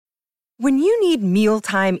When you need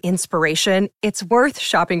mealtime inspiration, it's worth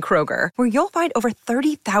shopping Kroger, where you'll find over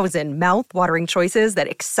 30,000 mouth-watering choices that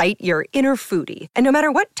excite your inner foodie. And no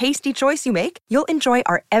matter what tasty choice you make, you'll enjoy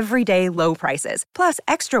our everyday low prices, plus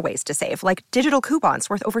extra ways to save, like digital coupons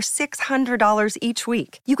worth over $600 each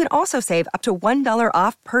week. You can also save up to $1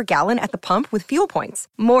 off per gallon at the pump with fuel points.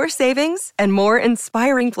 More savings and more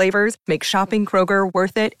inspiring flavors make shopping Kroger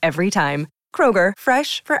worth it every time. Kroger,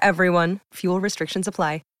 fresh for everyone. Fuel restrictions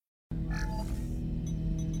apply.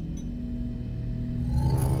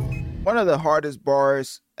 One of the hardest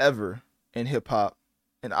bars ever in hip-hop,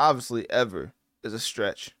 and obviously ever is a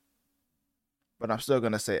stretch, but I'm still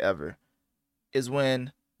going to say ever, is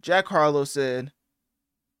when Jack Harlow said,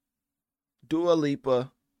 Dua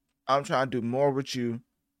Lipa, I'm trying to do more with you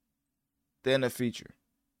than a feature.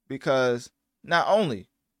 Because not only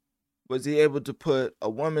was he able to put a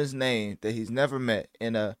woman's name that he's never met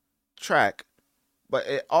in a track, but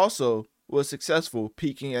it also was successful,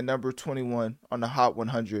 peaking at number 21 on the Hot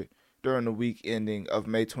 100 during the week ending of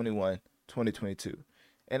May 21, 2022.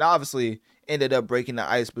 And obviously ended up breaking the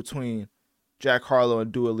ice between Jack Harlow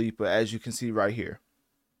and Dua Lipa, as you can see right here.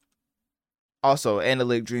 Also,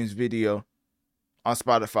 Analytic Dreams video on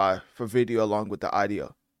Spotify for video along with the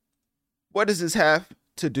audio. What does this have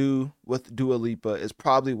to do with Dua Lipa is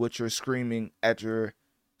probably what you're screaming at your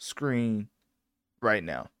screen right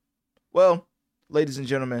now. Well, ladies and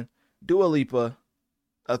gentlemen, Dua Lipa,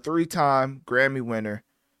 a 3-time Grammy winner,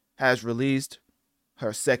 has released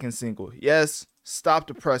her second single. Yes, stop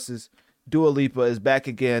the presses. Dua Lipa is back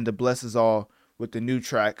again to bless us all with the new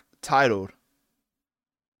track titled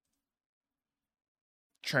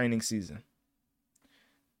Training Season.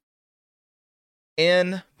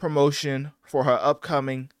 In promotion for her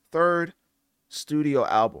upcoming 3rd studio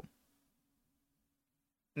album.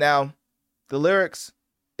 Now, the lyrics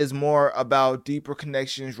is more about deeper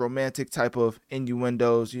connections, romantic type of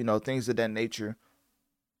innuendos, things of that nature.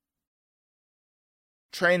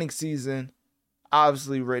 Training Season,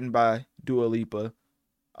 obviously written by Dua Lipa,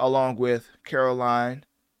 along with Caroline,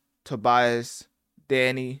 Tobias,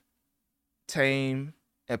 Danny, Tame,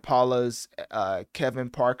 and Paula's Kevin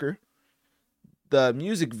Parker. The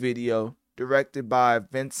music video, directed by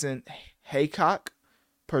Vincent Haycock,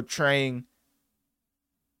 portraying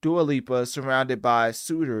Dua Lipa surrounded by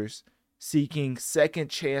suitors seeking second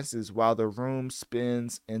chances while the room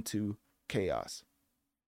spins into chaos.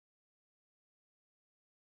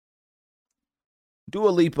 Dua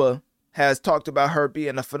Lipa has talked about her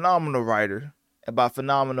being a phenomenal writer. And by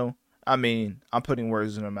phenomenal, I mean, I'm putting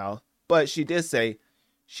words in her mouth. But she did say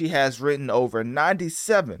she has written over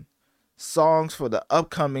 97 songs for the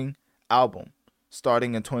upcoming album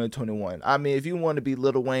starting in 2021. I mean, if you want to be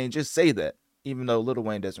Lil Wayne, just say that. Even though Lil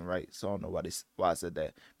Wayne doesn't write, so I don't know why I said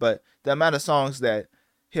that. But the amount of songs that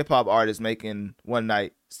hip-hop artists make in one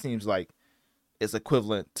night seems like it's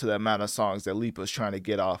equivalent to the amount of songs that Lipa's trying to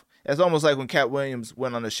get off. It's almost like when Cat Williams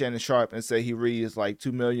went on the Shannon Sharp and said he reads like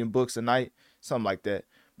 2 million books a night, something like that.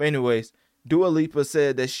 But anyways, Dua Lipa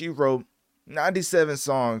said that she wrote 97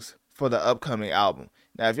 songs for the upcoming album.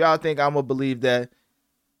 Now, if y'all think I'm going to believe that,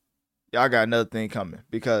 y'all got another thing coming.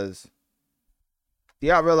 Because do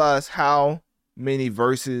y'all realize how many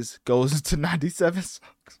verses goes into 97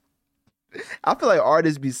 songs? I feel like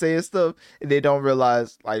artists be saying stuff and they don't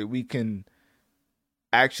realize like we can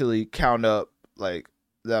actually count up like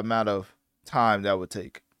the amount of time that would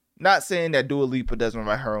take. Not saying that Dua Lipa doesn't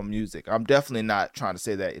write her own music. I'm definitely not trying to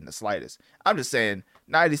say that in the slightest. I'm just saying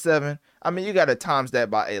 97. I mean, you got to times that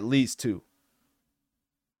by at least 2.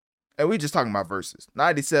 And we just talking about verses.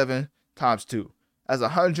 97 times 2. That's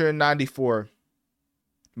 194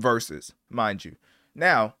 verses, mind you.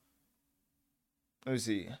 Now, let me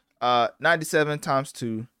see. 97 times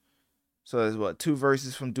 2. So there's what? 2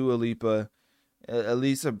 verses from Dua Lipa. At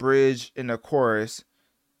least a bridge and a chorus.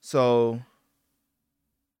 So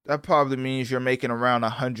that probably means you're making around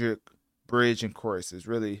 100 bridge and choruses.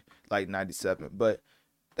 Really like 97. But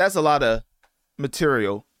that's a lot of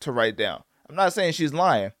material to write down. I'm not saying she's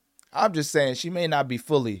lying. I'm just saying she may not be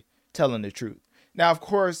fully telling the truth. Now, of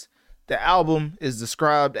course, the album is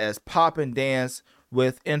described as pop and dance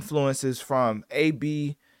with influences from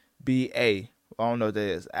ABBA. I don't know what that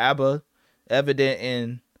is. ABBA, evident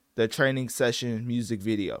in the training session music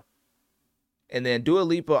video. And then Dua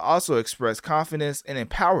Lipa also expressed confidence and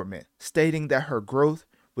empowerment, stating that her growth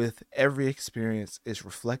with every experience is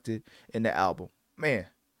reflected in the album. Man,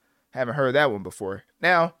 haven't heard that one before.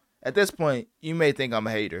 Now, at this point, you may think I'm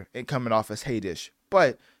a hater and coming off as hate-ish,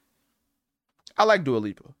 but I like Dua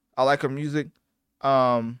Lipa. I like her music.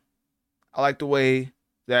 I like the way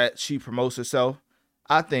that she promotes herself.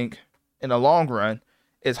 I think in the long run,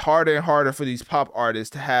 it's harder and harder for these pop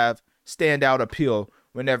artists to have standout appeal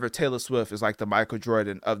whenever Taylor Swift is like the Michael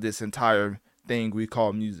Jordan of this entire thing we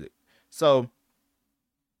call music. So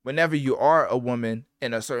whenever you are a woman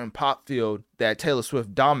in a certain pop field that Taylor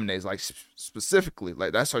Swift dominates, like specifically,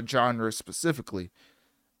 like that's her genre specifically,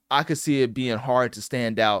 I could see it being hard to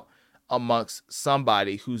stand out amongst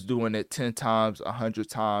somebody who's doing it 10 times, 100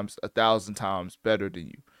 times, 1,000 times better than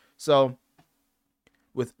you. So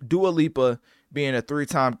with Dua Lipa being a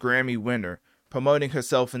 3-time Grammy winner, promoting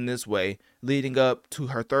herself in this way, leading up to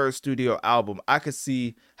her 3rd studio album, I could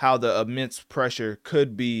see how the immense pressure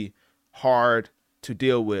could be hard to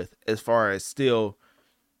deal with as far as still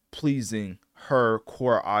pleasing her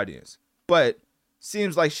core audience. But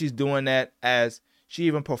seems like she's doing that, as she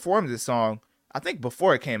even performed this song, I think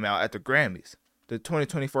before it came out at the Grammys, the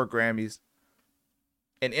 2024 Grammys,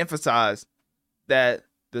 and emphasized that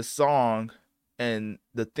the song and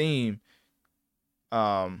the theme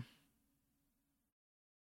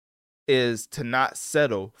is to not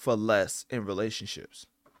settle for less in relationships.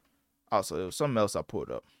 Also, there was something else I pulled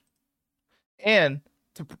up. And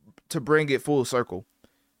to bring it full circle,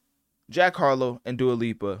 Jack Harlow and Dua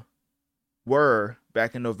Lipa were,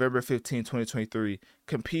 back in November 15, 2023,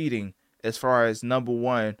 competing as far as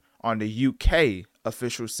 #1 on the UK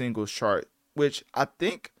official singles chart, which I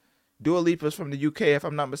think Dua Lipa is from the UK, if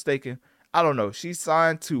I'm not mistaken. I don't know. She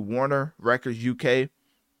signed to Warner Records UK,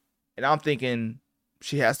 and I'm thinking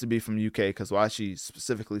she has to be from UK because why she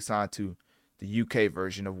specifically signed to the UK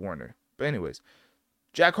version of Warner. But anyways,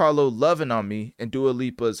 Jack Harlow, Lovin' On Me, and Dua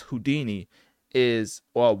Lipa's Houdini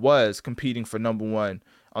was competing for #1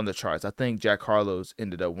 on the charts. I think Jack Harlow's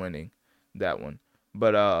ended up winning that one.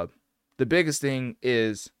 But the biggest thing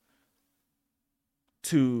is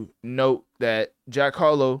to note that Jack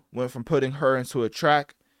Harlow went from putting her into a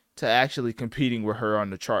track to actually competing with her on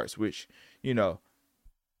the charts, which, you know,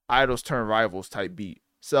 idols turn rivals type beat.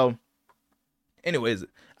 So anyways,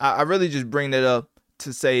 I really just bring that up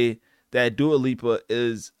to say that Dua Lipa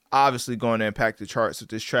is obviously going to impact the charts with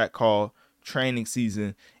this track called Training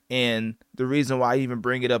Season. And the reason why I even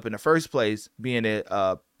bring it up in the first place, being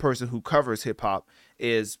a person who covers hip hop,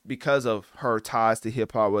 is because of her ties to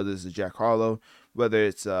hip hop, whether it's Jack Harlow, whether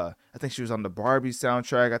it's, I think she was on the Barbie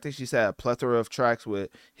soundtrack. I think she's had a plethora of tracks with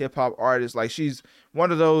hip hop artists. Like, she's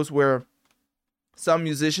one of those where some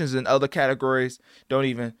musicians in other categories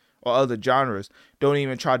or other genres don't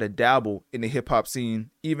even try to dabble in the hip hop scene,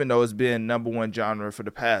 even though it's been #1 genre for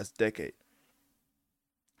the past decade.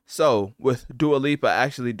 So with Dua Lipa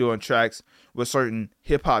actually doing tracks with certain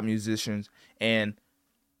hip hop musicians and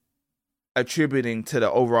attributing to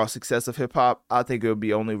the overall success of hip hop, I think it would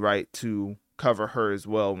be only right to cover her as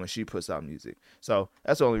well when she puts out music. So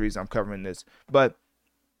that's the only reason I'm covering this. But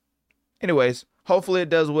anyways, hopefully it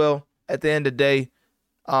does well. At the end of the day,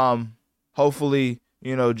 hopefully,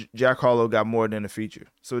 you know, Jack Harlow got more than a feature.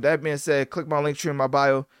 So with that being said, click my link tree in my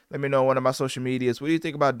bio. Let me know on one of my social medias. What do you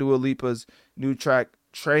think about Dua Lipa's new track,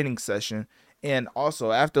 Training Session? And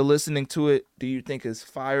also, after listening to it, do you think it's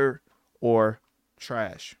fire or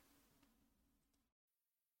trash?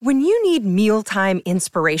 When you need mealtime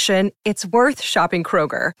inspiration, it's worth shopping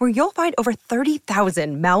Kroger, where you'll find over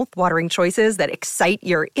 30,000 mouth-watering choices that excite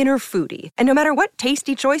your inner foodie. And no matter what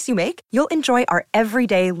tasty choice you make, you'll enjoy our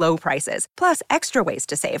everyday low prices, plus extra ways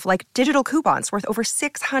to save, like digital coupons worth over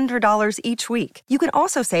 $600 each week. You can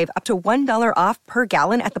also save up to $1 off per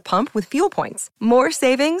gallon at the pump with fuel points. More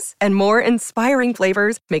savings and more inspiring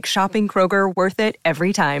flavors make shopping Kroger worth it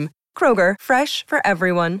every time. Kroger, fresh for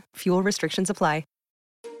everyone. Fuel restrictions apply.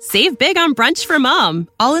 Save big on brunch for mom,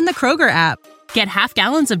 all in the Kroger app. Get half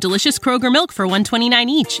gallons of delicious Kroger milk for $1.29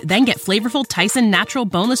 each. Then get flavorful Tyson natural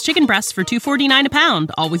boneless chicken breasts for $2.49 a pound,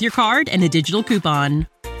 all with your card and a digital coupon.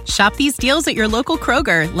 Shop these deals at your local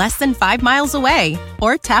Kroger, less than 5 miles away.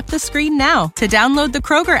 Or tap the screen now to download the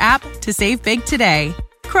Kroger app to save big today.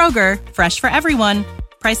 Kroger, fresh for everyone.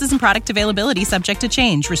 Prices and product availability subject to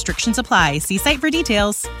change. Restrictions apply. See site for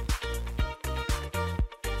details.